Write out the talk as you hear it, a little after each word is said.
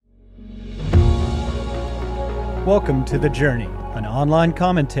Welcome to The Journey, an online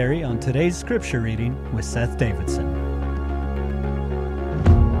commentary on today's scripture reading with Seth Davidson.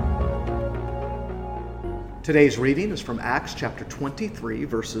 Today's reading is from Acts chapter 23,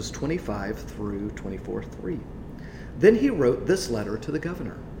 verses 25 through 24:3. Then he wrote this letter to the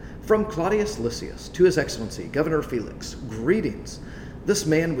governor. From Claudius Lysias, to His Excellency, Governor Felix, greetings. This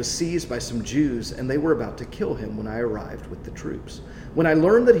man was seized by some Jews, and they were about to kill him when I arrived with the troops. When I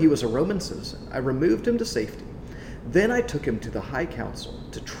learned that he was a Roman citizen, I removed him to safety. Then I took him to the high council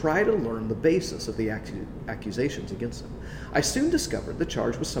to try to learn the basis of the accusations against him. I soon discovered the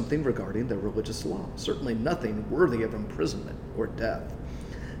charge was something regarding the religious law, certainly nothing worthy of imprisonment or death.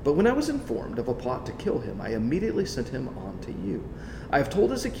 But when I was informed of a plot to kill him, I immediately sent him on to you. I have told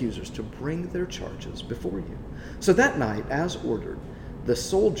his accusers to bring their charges before you. So that night, as ordered, the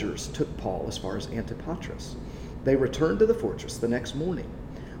soldiers took Paul as far as Antipatris. They returned to the fortress the next morning,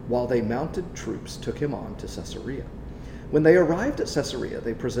 while they mounted troops took him on to Caesarea. When they arrived at Caesarea,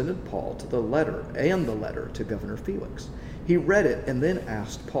 they presented Paul to the letter to Governor Felix. He read it and then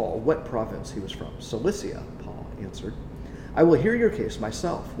asked Paul what province he was from. Cilicia, Paul answered. I will hear your case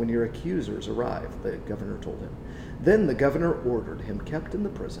myself when your accusers arrive, the governor told him. Then the governor ordered him kept in the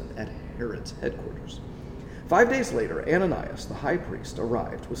prison at Herod's headquarters. 5 days later, Ananias, the high priest,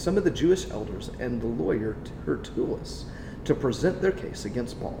 arrived with some of the Jewish elders and the lawyer Tertullus to present their case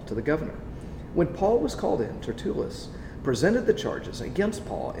against Paul to the governor. When Paul was called in, Tertullus presented the charges against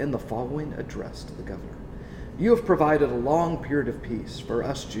Paul in the following address to the governor. You have provided a long period of peace for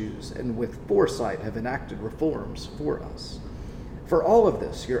us Jews, and with foresight have enacted reforms for us. For all of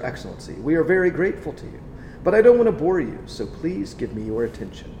this, Your Excellency, we are very grateful to you. But I don't want to bore you, so please give me your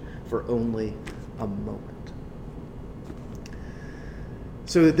attention for only a moment.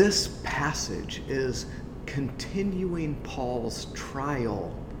 So this passage is continuing Paul's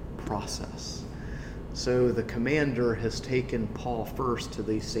trial process. So the commander has taken Paul first to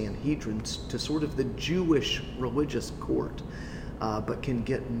the Sanhedrin, to sort of the Jewish religious court, but can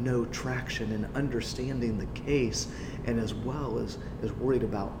get no traction in understanding the case, and as well as is worried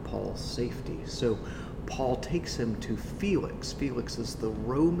about Paul's safety. So Paul takes him to Felix. Felix is the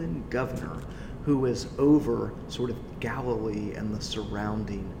Roman governor who is over sort of Galilee and the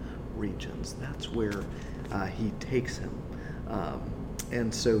surrounding regions. That's where he takes him.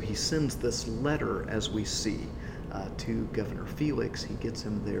 And so he sends this letter, as we see, to Governor Felix. He gets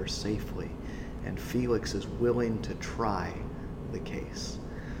him there safely, and Felix is willing to try the case.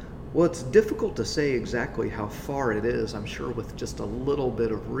 Well, it's difficult to say exactly how far it is. I'm sure with just a little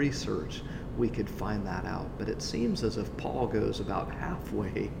bit of research, we could find that out. But it seems as if Paul goes about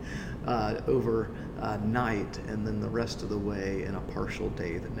halfway over night, and then the rest of the way in a partial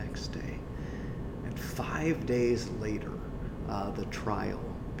day the next day. And 5 days later, the trial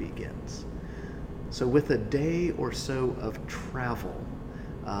begins. So with a day or so of travel,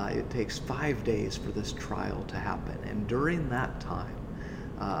 it takes 5 days for this trial to happen. And during that time,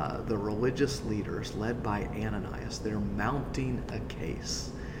 the religious leaders, led by Ananias, they're mounting a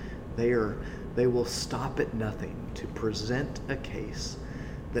case. They will stop at nothing to present a case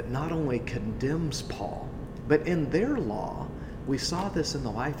that not only condemns Paul, but in their law, we saw this in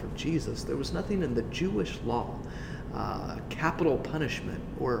the life of Jesus. There was nothing in the Jewish law, capital punishment,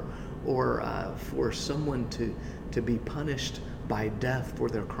 or for someone to be punished by death for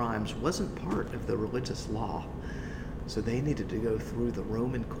their crimes wasn't part of the religious law. So they needed to go through the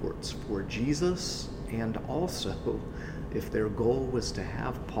Roman courts for Jesus, and also, if their goal was to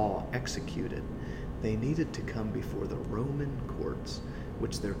have Paul executed, they needed to come before the Roman courts,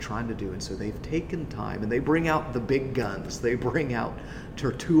 which they're trying to do. And so they've taken time, and they bring out the big guns. They bring out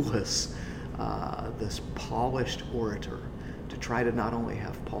Tertullus, this polished orator, to try to not only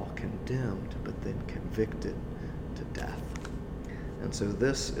have Paul condemned, but then convicted to death. And so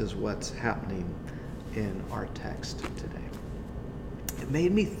this is what's happening in our text today. It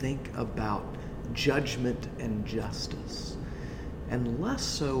made me think about judgment and justice, and less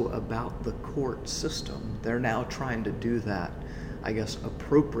so about the court system. They're now trying to do that, I guess,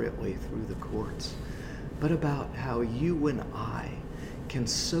 appropriately through the courts, but about how you and I can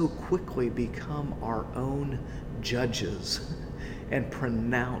so quickly become our own judges and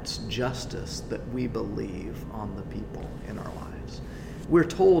pronounce justice that we believe on the people in our lives. We're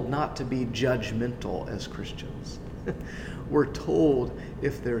told not to be judgmental as Christians. We're told,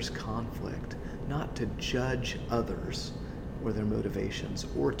 if there's conflict, not to judge others or their motivations,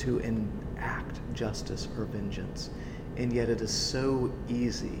 or to enact justice or vengeance. And yet it is so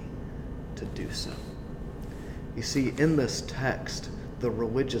easy to do so. You see, in this text, the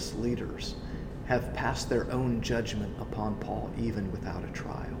religious leaders have passed their own judgment upon Paul even without a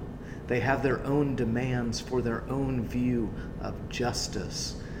trial. They have their own demands for their own view of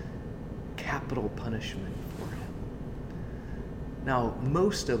justice, capital punishment for him. Now,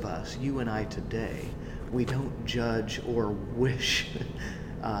 most of us, you and I today, we don't judge or wish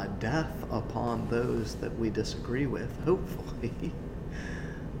death upon those that we disagree with, hopefully.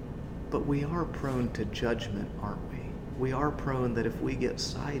 But we are prone to judgment, aren't we? We are prone that if we get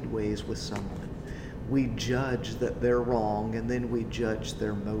sideways with someone, we judge that they're wrong, and then we judge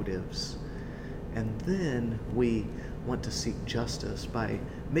their motives. And then we want to seek justice by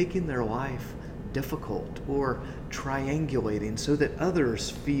making their life difficult or triangulating so that others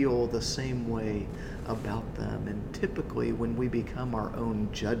feel the same way about them. And typically when we become our own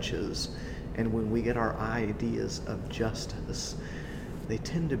judges and when we get our ideas of justice, they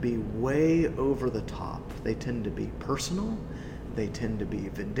tend to be way over the top. They tend to be personal. They tend to be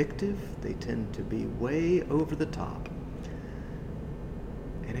vindictive. They tend to be way over the top.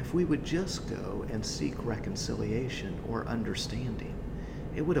 And if we would just go and seek reconciliation or understanding,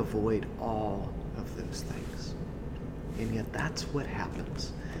 it would avoid all of those things. And yet that's what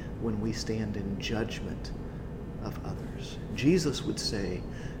happens when we stand in judgment of others. Jesus would say,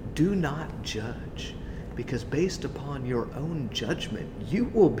 do not judge, because based upon your own judgment, you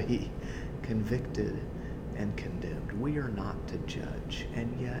will be convicted and condemned. We are not to judge.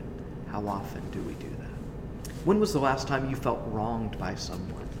 And yet, how often do we do that? When was the last time you felt wronged by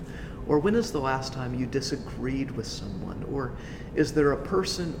someone? Or when is the last time you disagreed with someone? Or is there a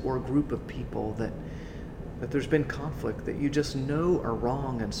person or group of people that there's been conflict that you just know are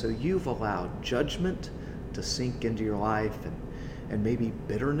wrong, and so you've allowed judgment to sink into your life and maybe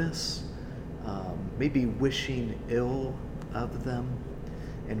bitterness, maybe wishing ill of them?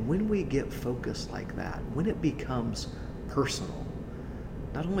 And when we get focused like that, when it becomes personal,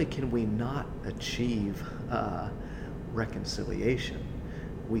 not only can we not achieve reconciliation,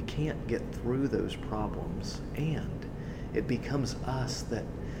 we can't get through those problems, and it becomes us that,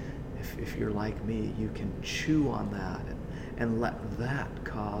 if you're like me, you can chew on that and let that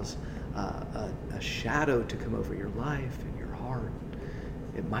cause a shadow to come over your life and your heart.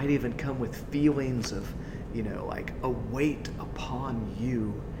 It might even come with feelings of, like a weight upon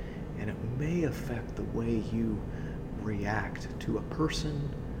you, and it may affect the way you react to a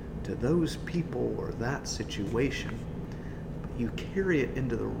person, to those people, or that situation. But you carry it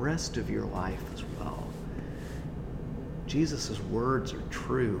into the rest of your life as well. Jesus' words are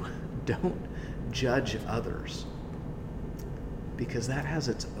true. Don't judge others, because that has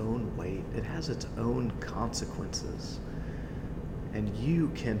its own weight. It has its own consequences. And you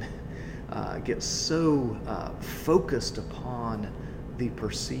can get so focused upon the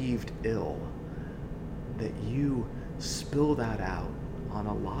perceived ill that you spill that out on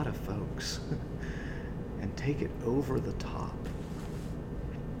a lot of folks and take it over the top.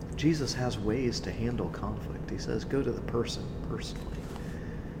 Jesus has ways to handle conflict. He says, go to the person personally.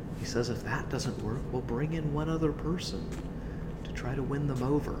 He says, if that doesn't work, we'll bring in one other person to try to win them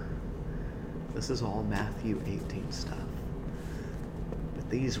over. This is all Matthew 18 stuff. But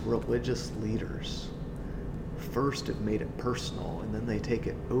these religious leaders first have made it personal, and then they take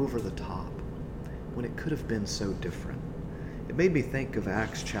it over the top when it could have been so different. It made me think of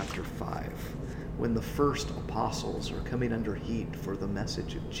Acts chapter 5, when the first apostles are coming under heat for the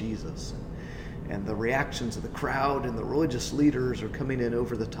message of Jesus. And the reactions of the crowd and the religious leaders are coming in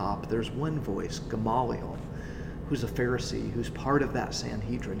over the top. There's one voice, Gamaliel, who's a Pharisee, who's part of that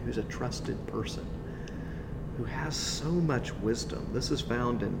Sanhedrin, who's a trusted person, who has so much wisdom. This is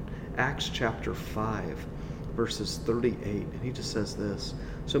found in Acts chapter 5, verses 38. And he just says this,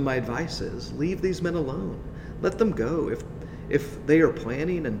 so my advice is, leave these men alone. Let them go. If they are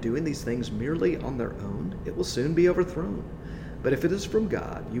planning and doing these things merely on their own, it will soon be overthrown. But if it is from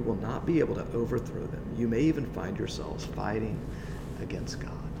God, you will not be able to overthrow them. You may even find yourselves fighting against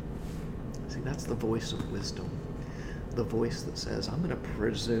God. See, that's the voice of wisdom. The voice that says, I'm going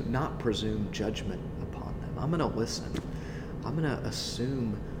to not presume judgment upon them. I'm going to listen. I'm going to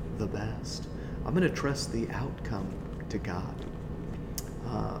assume the best. I'm going to trust the outcome to God.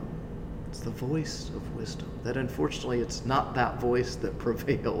 It's the voice of wisdom. That unfortunately, it's not that voice that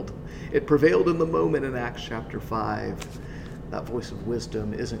prevailed. It prevailed in the moment in Acts chapter 5. That voice of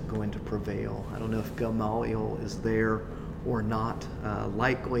wisdom isn't going to prevail. I don't know if Gamaliel is there or not.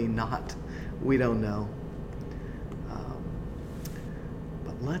 Likely not. We don't know.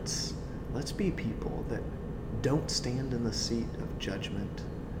 But let's be people that don't stand in the seat of judgment,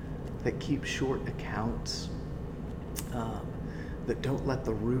 that keep short accounts, that don't let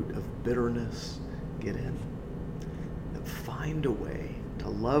the root of bitterness get in, that find a way to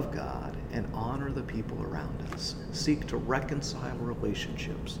love God and honor the people around us, seek to reconcile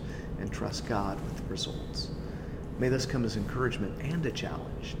relationships and trust God with the results. May this come as encouragement and a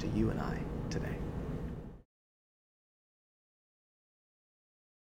challenge to you and I today.